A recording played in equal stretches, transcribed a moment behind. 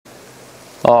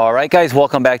Alright guys,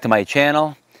 welcome back to my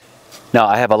channel. Now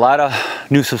I have a lot of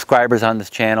new subscribers on this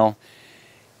channel,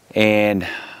 and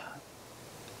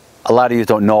a lot of you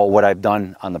don't know what I've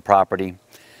done on the property.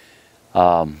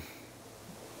 I've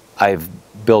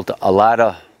built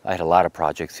I had a lot of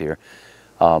projects here,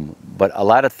 but a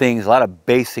lot of things, a lot of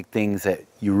basic things that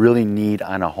you really need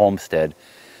on a homestead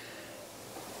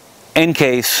in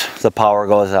case the power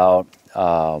goes out,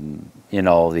 you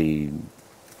know, the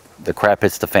crap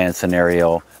hits the fan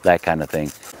scenario, that kind of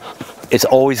thing. It's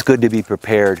always good to be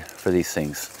prepared for these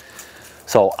things.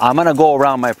 So I'm going to go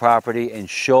around my property and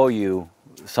show you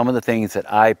some of the things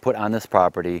that I put on this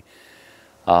property.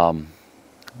 Some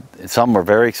are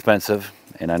very expensive,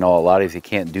 and I know a lot of you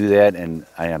can't do that, and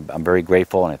I'm very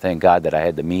grateful, and I thank God that I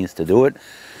had the means to do it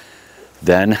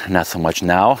then, not so much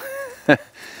now.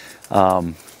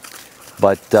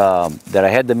 But that I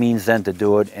had the means then to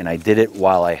do it, and I did it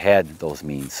while I had those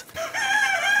means.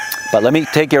 But let me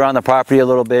take you around the property a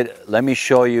little bit. Let me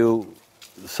show you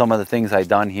some of the things I've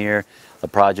done here, the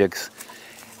projects,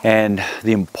 and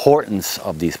the importance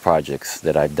of these projects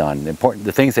that I've done.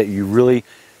 The things that you really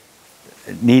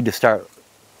need to start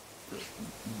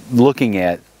looking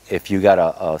at if you got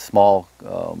a small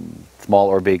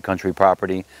or big country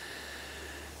property.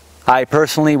 I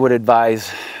personally would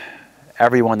advise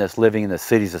everyone that's living in the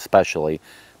cities especially,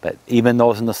 but even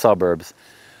those in the suburbs,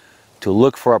 to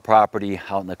look for a property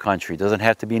out in the country. It doesn't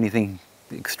have to be anything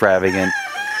extravagant,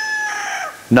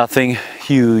 nothing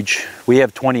huge. We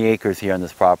have 20 acres here on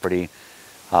this property.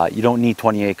 You don't need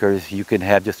 20 acres, you can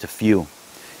have just a few.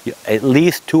 At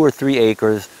least 2 or 3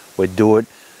 acres would do it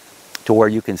to where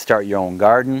you can start your own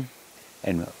garden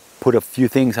and put a few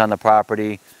things on the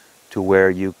property to where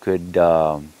you could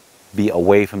be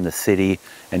away from the city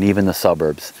and even the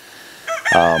suburbs.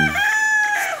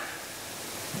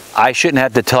 I shouldn't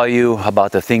have to tell you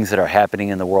about the things that are happening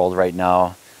in the world right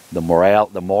now. The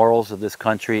morals of this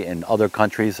country and other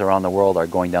countries around the world are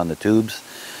going down the tubes.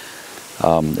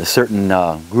 There's certain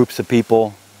groups of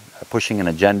people are pushing an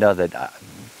agenda that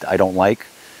I don't like,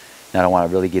 and I don't want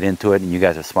to really get into it, and you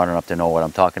guys are smart enough to know what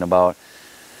I'm talking about.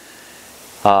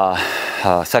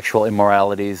 Sexual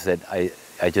immoralities that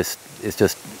it's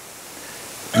just,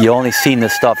 you only seen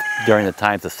this stuff during the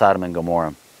times of Sodom and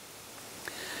Gomorrah.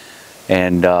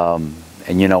 And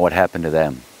you know what happened to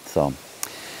them. So,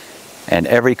 and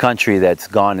every country that's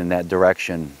gone in that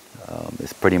direction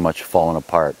is pretty much fallen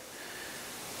apart.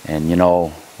 And you know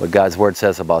what God's word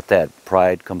says about that: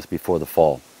 pride comes before the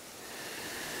fall.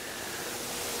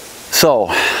 So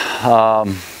I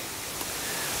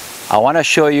want to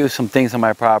show you some things on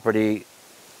my property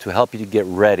to help you to get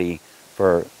ready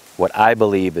for what I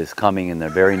believe is coming in the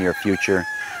very near future.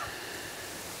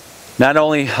 Not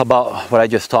only about what I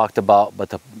just talked about, but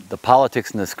the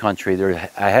politics in this country.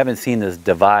 I haven't seen this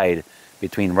divide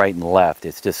between right and left.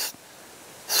 It's just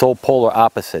so polar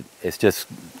opposite. It's just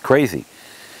crazy.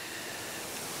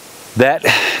 That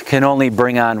can only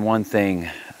bring on one thing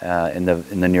in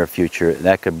the near future.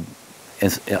 That could,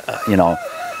 you know,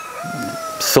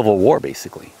 civil war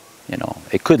basically. You know,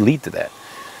 it could lead to that.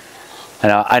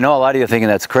 And I know a lot of you are thinking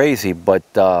that's crazy, but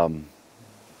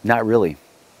not really.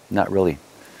 Not really.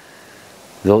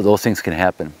 Those things can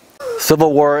happen.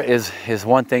 Civil war is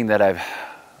one thing that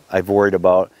I've worried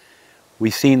about.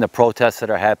 We've seen the protests that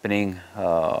are happening,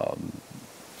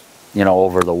 you know,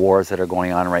 over the wars that are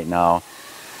going on right now.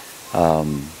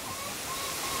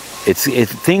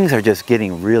 Things are just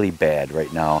getting really bad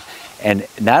right now, and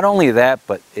not only that,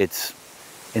 but it's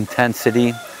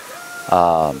intensity.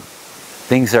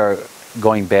 Things are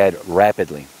going bad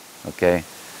rapidly. Okay.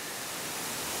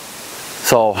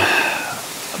 So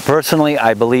personally,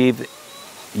 I believe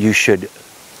you should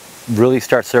really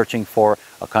start searching for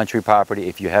a country property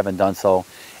if you haven't done so.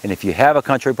 And if you have a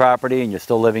country property and you're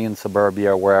still living in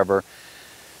suburbia or wherever,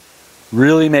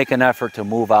 really make an effort to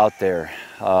move out there.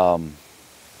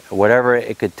 Whatever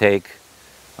it could take,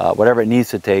 whatever it needs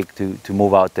to take to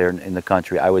move out there in the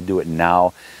country, I would do it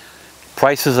now.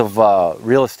 Prices of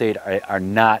real estate are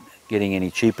not getting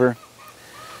any cheaper.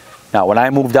 Now, when I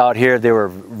moved out here, they were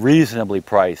reasonably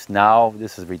priced. Now,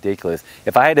 this is ridiculous.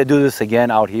 If I had to do this again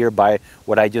out here, buy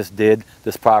what I just did,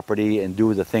 this property, and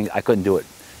do the thing, I couldn't do it.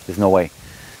 There's no way.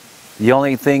 The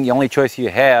only choice you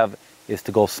have is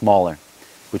to go smaller,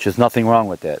 which is nothing wrong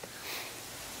with that.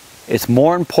 It's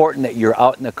more important that you're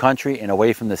out in the country and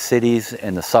away from the cities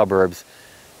and the suburbs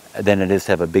than it is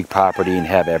to have a big property and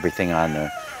have everything on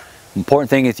there. The important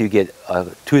thing is you get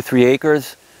 2 or 3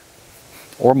 acres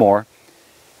or more,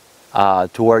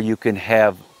 to where you can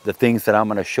have the things that I'm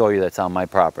going to show you that's on my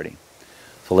property.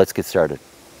 So let's get started.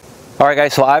 All right,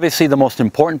 guys, so obviously the most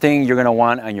important thing you're going to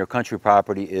want on your country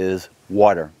property is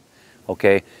water.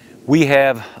 Okay, we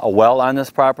have a well on this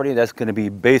property. That's going to be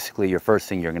basically your first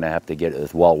thing you're going to have to get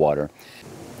is well water.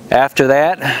 After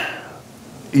that,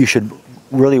 you should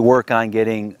really work on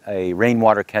getting a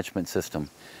rainwater catchment system.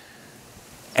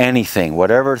 Anything,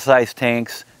 whatever size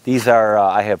tanks. These are,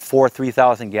 I have 4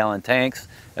 3,000 gallon tanks.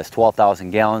 That's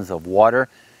 12,000 gallons of water.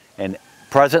 And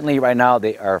presently, right now,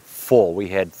 they are full. We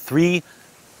had 3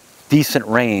 decent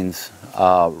rains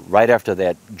right after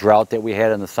that drought that we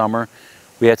had in the summer.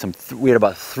 We had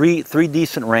about three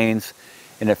decent rains,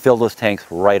 and it filled those tanks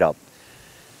right up.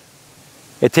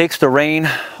 It takes the rain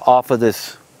off of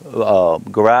this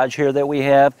garage here that we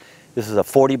have. This is a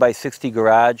 40 by 60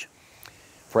 garage.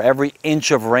 For every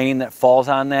inch of rain that falls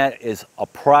on that is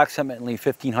approximately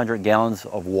 1,500 gallons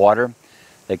of water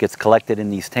that gets collected in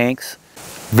these tanks.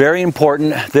 Very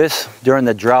important, this during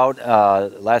the drought,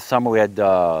 last summer we had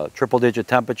triple-digit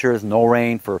temperatures, no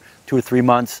rain for 2 or 3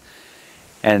 months,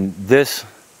 and this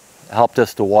helped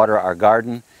us to water our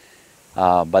garden.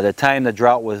 By the time the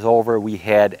drought was over, we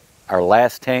had our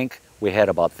last tank, we had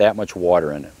about that much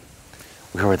water in it.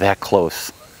 We were that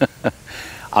close.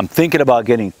 I'm thinking about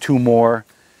getting 2 more,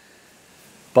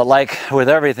 but like with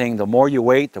everything, the more you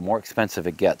wait, the more expensive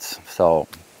it gets. So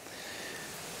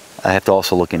I have to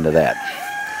also look into that.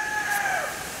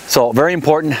 So very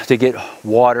important to get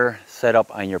water set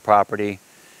up on your property.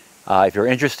 If you're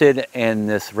interested in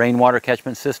this rainwater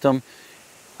catchment system,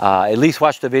 at least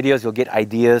watch the videos. You'll get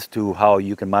ideas to how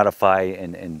you can modify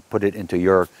and put it into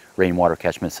your rainwater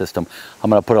catchment system. I'm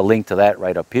going to put a link to that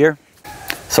right up here.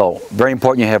 So very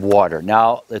important you have water.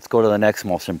 Now let's go to the next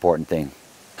most important thing.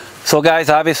 So guys,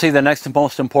 obviously the next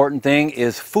most important thing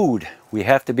is food. We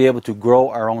have to be able to grow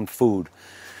our own food.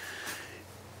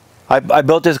 I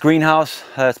built this greenhouse.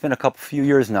 It's been a few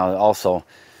years now also.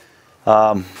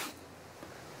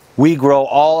 We grow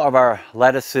all of our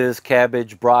lettuces,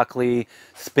 cabbage, broccoli,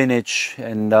 spinach,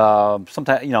 and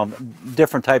sometimes, you know,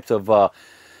 different types of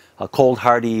cold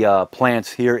hardy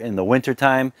plants here in the winter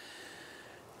time.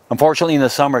 Unfortunately in the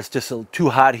summer it's just too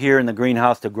hot here in the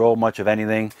greenhouse to grow much of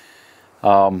anything.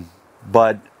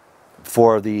 But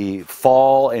for the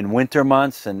fall and winter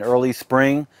months and early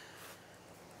spring,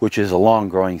 which is a long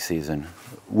growing season,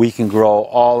 we can grow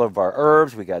all of our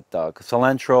herbs. We got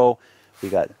cilantro, we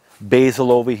got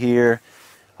basil over here.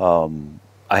 I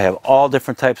have all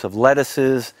different types of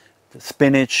lettuces,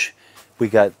 spinach. We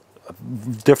got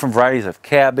different varieties of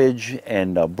cabbage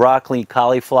and broccoli,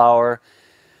 cauliflower.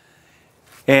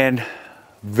 And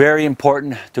very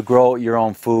important to grow your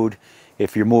own food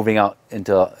if you're moving out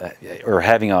into or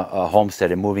having a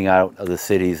homestead and moving out of the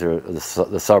cities or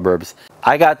the suburbs.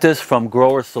 I got this from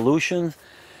Grower Solutions.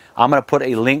 I'm going to put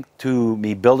a link to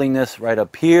me building this right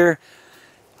up here.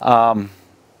 And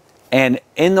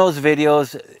in those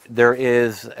videos, there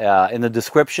is in the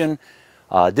description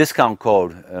discount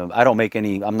code. I don't make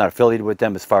any, I'm not affiliated with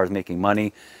them as far as making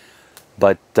money,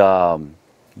 but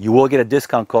you will get a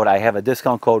discount code. I have a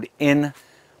discount code in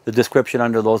the description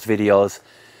under those videos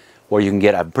where you can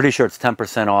get, I'm pretty sure it's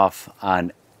 10% off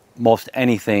on most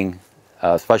anything,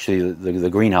 especially the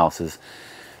greenhouses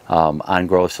on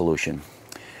Grow Solution.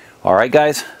 All right,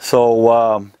 guys,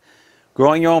 so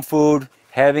growing your own food,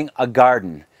 having a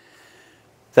garden.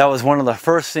 That was one of the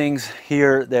first things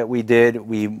here that we did.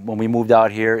 When we moved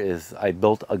out here is I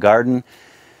built a garden.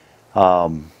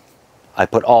 I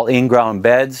put all in-ground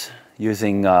beds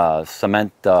using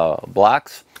cement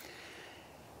blocks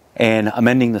and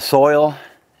amending the soil.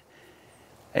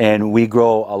 And we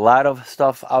grow a lot of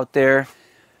stuff out there.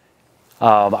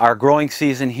 Our growing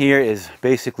season here is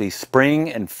basically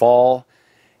spring and fall,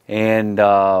 and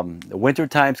the winter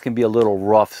times can be a little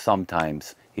rough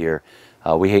sometimes here.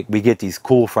 We get these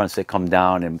cool fronts that come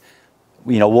down, and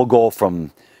you know, we'll go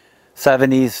from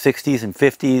 70s, 60s, and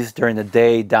 50s during the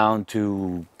day down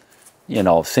to, you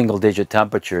know, single-digit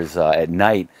temperatures at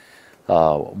night.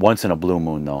 Once in a blue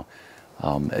moon, though.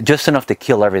 Just enough to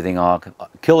kill everything off,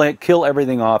 kill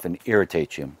everything off and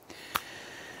irritate you.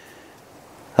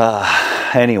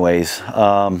 Anyways,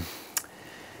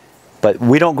 but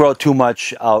we don't grow too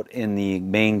much out in the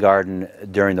main garden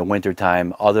during the winter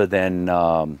time, other than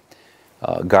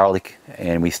garlic,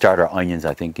 and we start our onions,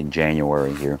 I think, in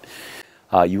January here.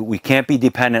 We can't be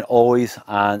dependent always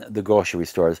on the grocery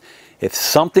stores. If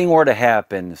something were to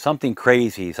happen, something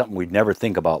crazy, something we'd never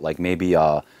think about, like maybe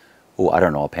I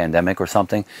don't know, a pandemic or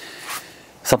something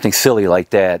silly like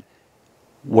that,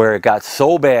 where it got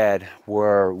so bad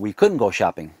where we couldn't go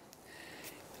shopping.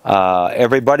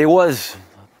 Everybody was,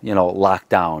 you know, locked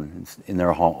down in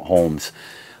their homes.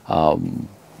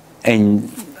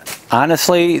 And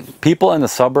honestly, people in the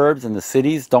suburbs and the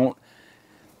cities don't,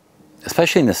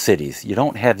 especially in the cities, you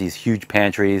don't have these huge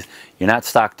pantries. You're not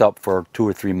stocked up for 2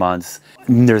 or 3 months.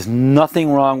 There's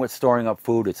nothing wrong with storing up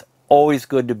food. It's always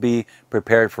good to be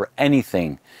prepared for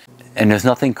anything. And there's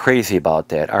nothing crazy about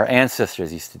that. Our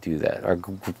ancestors used to do that. Our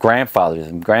grandfathers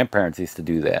and grandparents used to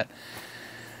do that.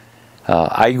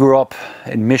 I grew up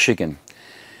in Michigan,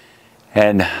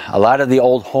 and a lot of the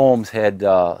old homes had,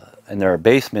 in their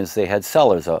basements, they had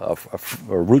cellars, a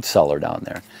root cellar down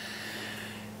there.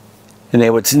 And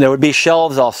there would be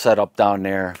shelves all set up down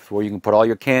there where you can put all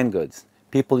your canned goods.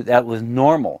 That was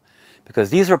normal, because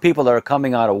these were people that are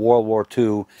coming out of World War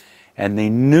II, and they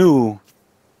knew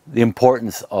the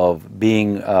importance of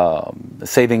being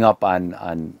saving up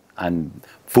on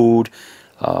food,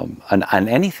 on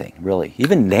anything really,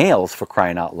 even nails, for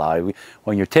crying out loud.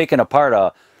 When you're taking apart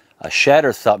a shed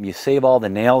or something, you save all the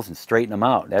nails and straighten them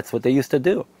out. That's what they used to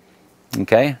do.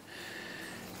 Okay.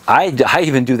 I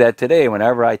even do that today.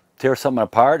 Whenever I tear something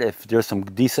apart, if there's some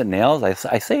decent nails,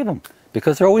 I save them,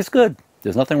 because they're always good.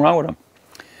 There's nothing wrong with them.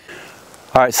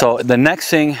 All right, so the next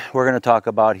thing we're going to talk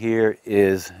about here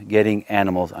is getting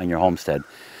animals on your homestead.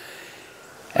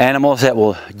 Animals that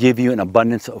will give you an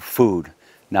abundance of food.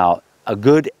 Now, a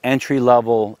good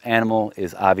entry-level animal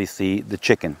is obviously the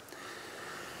chicken.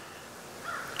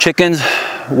 Chickens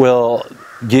will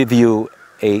give you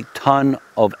a ton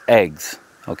of eggs,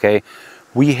 okay?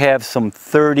 We have some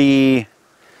 30,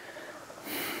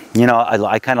 you know,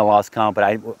 I kind of lost count,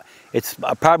 but it's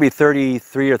probably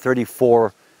 33 or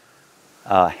 34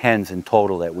 hens in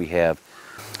total that we have.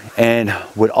 And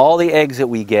with all the eggs that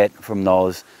we get from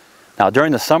those, now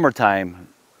during the summertime,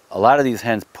 a lot of these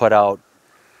hens put out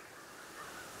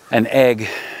an egg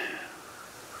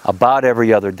about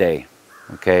every other day,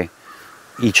 okay,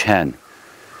 each hen.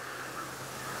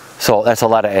 So that's a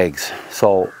lot of eggs.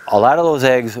 So a lot of those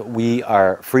eggs we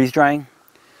are freeze drying,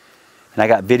 and I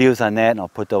got videos on that, and I'll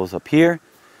put those up here.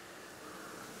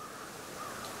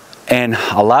 And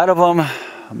a lot of them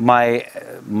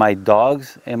my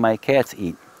dogs and my cats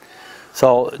eat.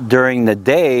 So during the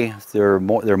day, their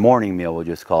morning meal, we'll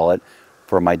just call it,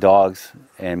 for my dogs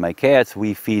and my cats,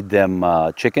 we feed them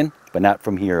chicken, but not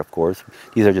from here, of course.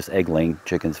 These are just egg-laying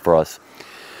chickens for us.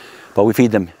 But we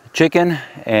feed them chicken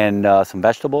and some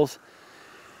vegetables.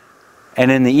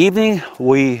 And in the evening,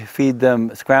 we feed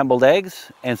them scrambled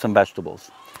eggs and some vegetables.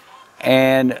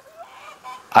 And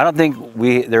I don't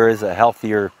think there is a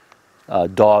healthier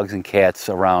dogs and cats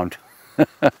around.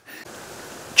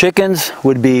 Chickens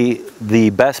would be the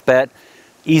best bet,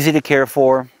 easy to care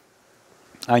for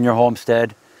on your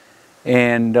homestead,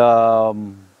 and not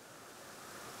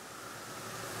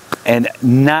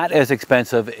as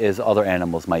expensive as other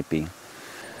animals might be.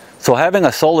 So having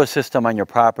a solar system on your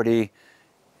property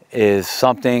is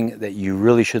something that you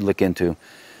really should look into.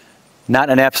 Not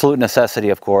an absolute necessity,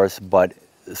 of course, but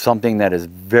something that is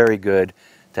very good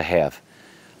to have.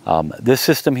 This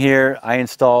system here, I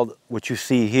installed what you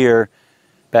see here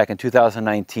back in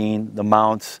 2019, the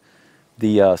mounts,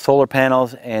 the solar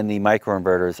panels, and the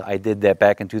microinverters. I did that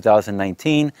back in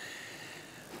 2019.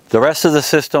 The rest of the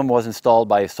system was installed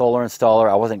by a solar installer.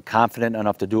 I wasn't confident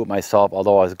enough to do it myself,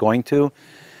 although I was going to.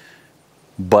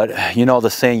 But you know the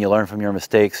saying, you learn from your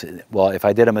mistakes. Well, if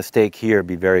I did a mistake here, it'd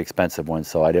be a very expensive one,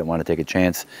 so I didn't want to take a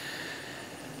chance.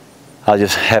 I'll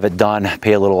just have it done,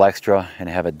 pay a little extra, and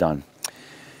have it done.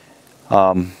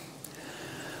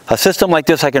 A system like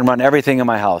this, I can run everything in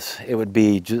my house. It would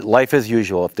be life as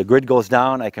usual. If the grid goes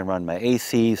down, I can run my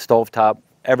AC, stovetop,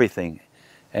 everything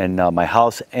in my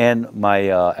house, and my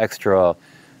extra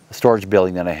storage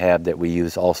building that I have that we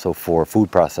use also for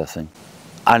food processing.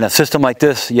 On a system like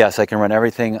this, yes, I can run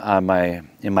everything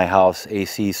in my house,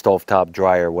 AC, stovetop,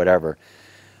 dryer, whatever.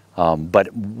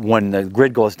 But when the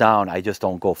grid goes down, I just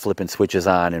don't go flipping switches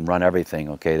on and run everything,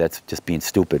 okay? That's just being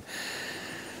stupid.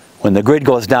 When the grid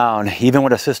goes down, even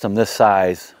with a system this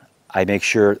size, I make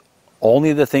sure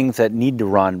only the things that need to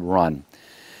run.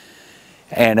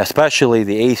 And especially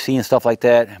the AC and stuff like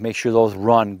that, make sure those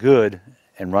run good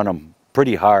and run them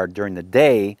pretty hard during the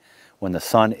day when the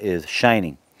sun is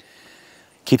shining.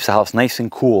 Keeps the house nice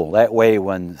and cool. That way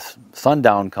when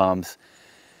sundown comes,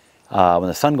 when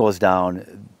the sun goes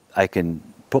down, I can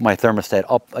put my thermostat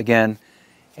up again,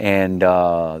 and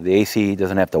the AC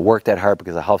doesn't have to work that hard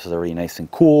because the house is already nice and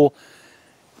cool,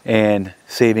 and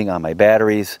saving on my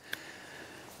batteries.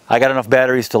 I got enough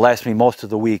batteries to last me most of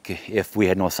the week if we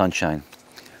had no sunshine.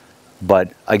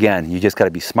 But again, you just got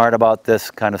to be smart about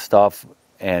this kind of stuff,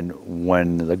 and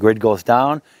when the grid goes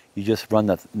down, you just run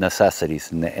the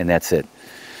necessities, and that's it,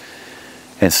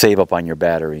 and save up on your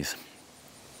batteries.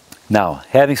 Now,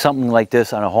 having something like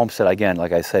this on a homestead, again,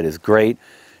 like I said, is great.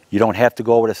 You don't have to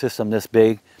go with a system this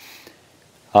big.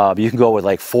 You can go with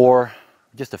like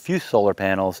just a few solar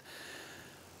panels,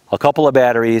 a couple of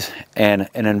batteries, and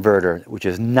an inverter, which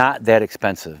is not that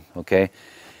expensive, okay?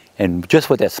 And just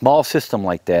with that small system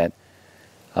like that,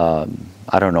 I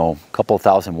don't know, a couple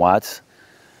thousand watts,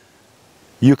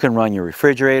 you can run your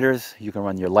refrigerators, you can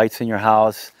run your lights in your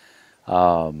house,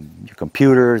 your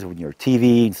computers, your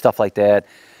TV, and stuff like that.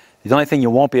 The only thing you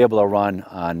won't be able to run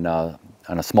on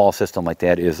a small system like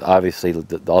that is obviously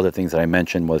the other things that I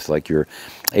mentioned, was like your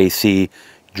AC,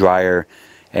 dryer,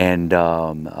 and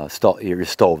your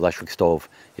stove, electric stove,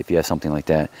 if you have something like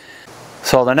that.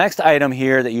 So the next item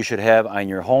here that you should have on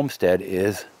your homestead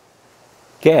is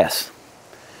gas.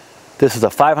 This is a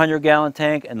 500-gallon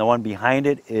tank, and the one behind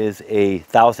it is a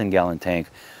 1,000-gallon tank.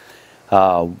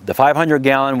 The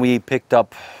 500-gallon we picked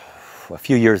up a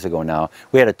few years ago now.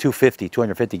 We had a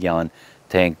 250-gallon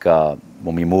tank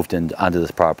when we moved onto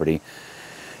this property.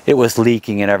 It was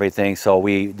leaking and everything, so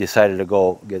we decided to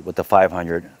go get with the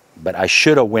 500. But I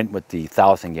should have went with the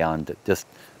 1,000-gallon just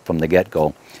from the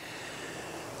get-go.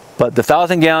 But the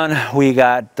 1,000-gallon we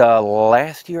got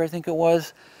last year, I think it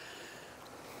was.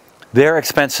 They're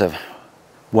expensive.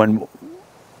 When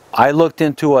I looked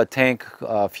into a tank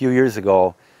a few years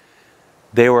ago,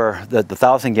 they were, the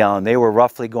 1,000-gallon, they were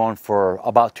roughly going for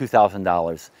about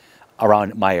 $2,000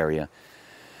 around my area.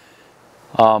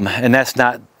 And that's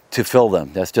not to fill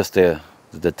them, that's just the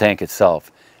tank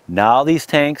itself. Now these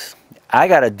tanks, I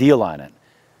got a deal on it.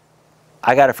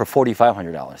 I got it for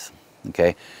 $4,500,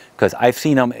 okay? Because I've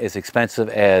seen them as expensive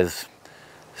as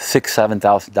 $6,000,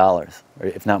 $7,000, or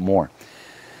if not more.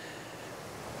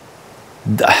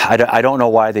 I don't know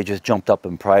why they just jumped up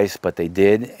in price, but they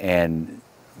did, and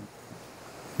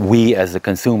we as the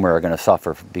consumer are going to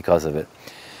suffer because of it.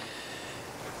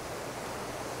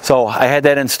 So I had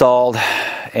that installed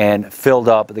and filled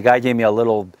up. The guy gave me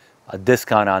a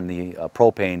discount on the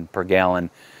propane per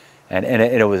gallon, and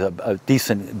it was a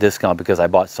decent discount because I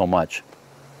bought so much.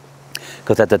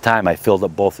 Because at the time I filled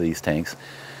up both of these tanks.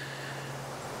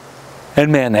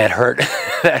 And man, that hurt.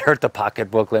 That hurt the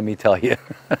pocketbook, let me tell you.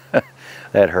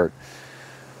 That hurt.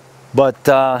 But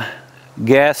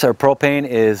gas or propane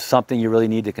is something you really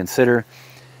need to consider.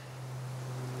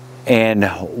 And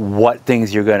what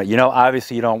things you're going to,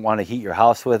 obviously you don't want to heat your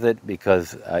house with it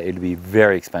because it'd be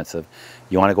very expensive.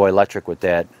 You want to go electric with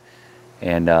that.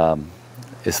 And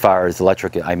as far as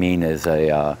electric, I mean is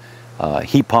a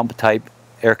heat pump type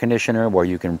air conditioner where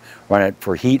you can run it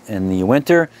for heat in the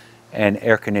winter and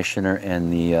air conditioner in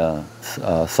the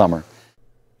summer.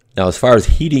 Now, as far as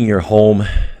heating your home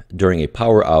during a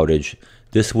power outage,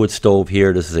 this wood stove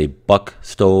here, this is a Buck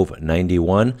Stove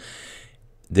 91.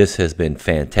 This has been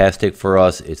fantastic for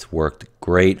us. It's worked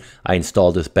great. I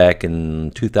installed this back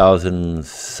in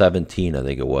 2017, I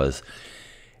think it was.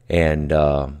 And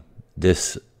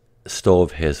this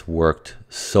stove has worked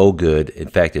so good. In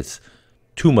fact, it's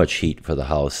too much heat for the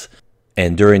house.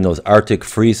 And during those Arctic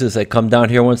freezes that come down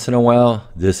here once in a while,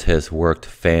 this has worked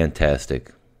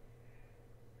fantastic.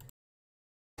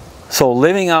 So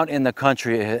living out in the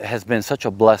country has been such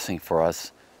a blessing for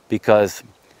us because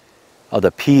of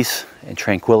the peace and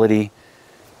tranquility.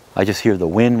 I just hear the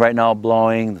wind right now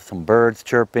blowing, some birds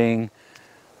chirping.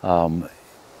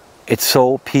 It's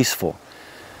so peaceful.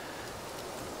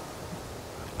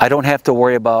 I don't have to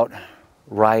worry about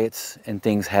riots and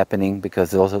things happening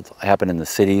because those happen in the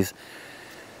cities.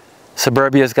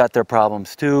 Suburbia's got their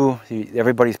problems too.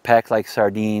 Everybody's packed like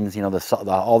sardines.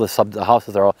 The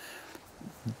houses are all,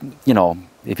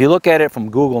 if you look at it from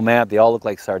Google Maps, they all look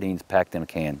like sardines packed in a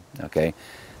can, okay?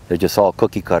 They're just all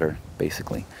cookie cutter,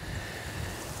 basically.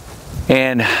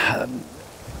 And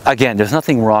again, there's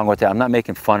nothing wrong with that. I'm not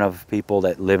making fun of people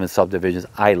that live in subdivisions.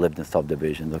 I lived in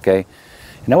subdivisions, okay?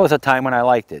 And there was a time when I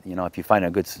liked it, if you find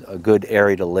a good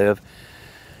area to live.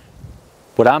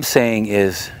 What I'm saying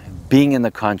is being in the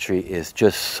country is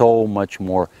just so much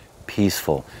more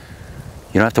peaceful.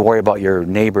 You don't have to worry about your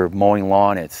neighbor mowing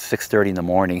lawn at 6:30 in the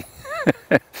morning.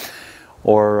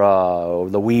 Or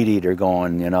the weed eater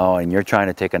going, and you're trying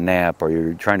to take a nap or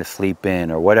you're trying to sleep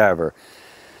in or whatever.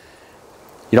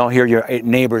 You don't hear your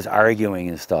neighbors arguing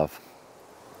and stuff.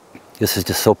 This is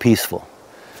just so peaceful.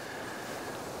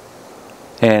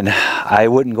 And I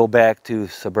wouldn't go back to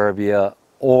suburbia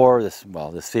or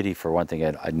the city for one thing.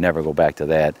 I'd never go back to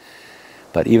that.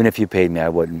 But even if you paid me, I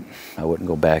wouldn't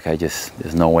go back.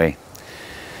 There's no way.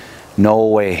 No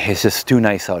way. It's just too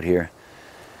nice out here.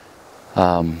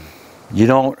 You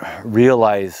don't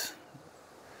realize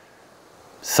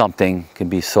something can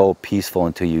be so peaceful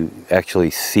until you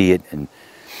actually see it and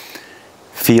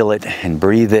feel it and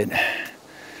breathe it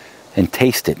and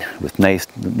taste it with nice,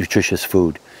 nutritious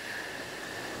food.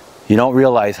 You don't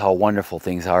realize how wonderful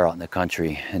things are out in the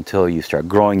country until you start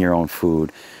growing your own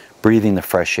food, breathing the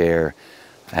fresh air,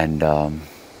 and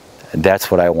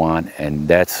that's what I want, and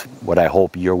that's what I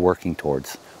hope you're working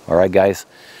towards. All right, guys?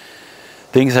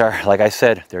 Things are, like I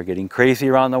said, they're getting crazy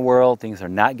around the world. Things are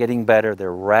not getting better.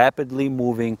 They're rapidly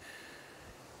moving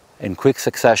in quick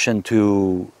succession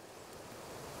to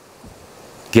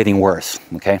getting worse,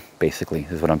 okay? Basically,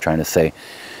 is what I'm trying to say.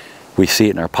 We see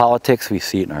it in our politics. We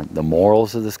see it in the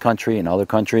morals of this country and other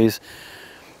countries,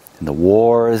 in the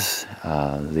wars,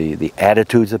 the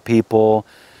attitudes of people.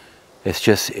 It's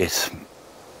just, it's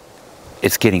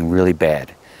getting really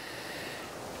bad.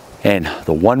 And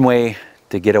the one way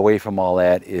to get away from all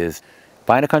that is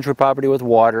find a country property with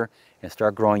water and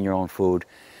start growing your own food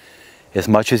as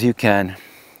much as you can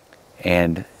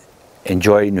and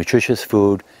enjoy nutritious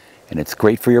food, and it's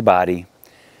great for your body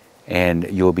and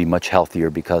you'll be much healthier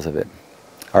because of it.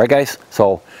 All right, guys,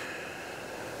 so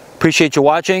appreciate you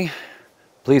watching.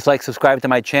 Please like, subscribe to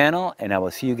my channel, and I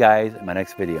will see you guys in my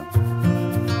next video.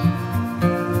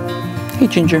 Hey,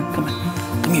 Ginger, come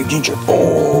on. Come here, Ginger.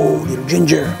 Oh, little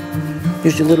Ginger.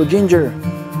 Here's your little Ginger.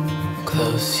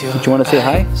 Don't you want to say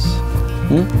hi?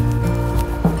 Hmm?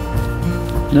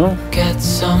 No? Get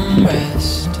some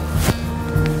rest.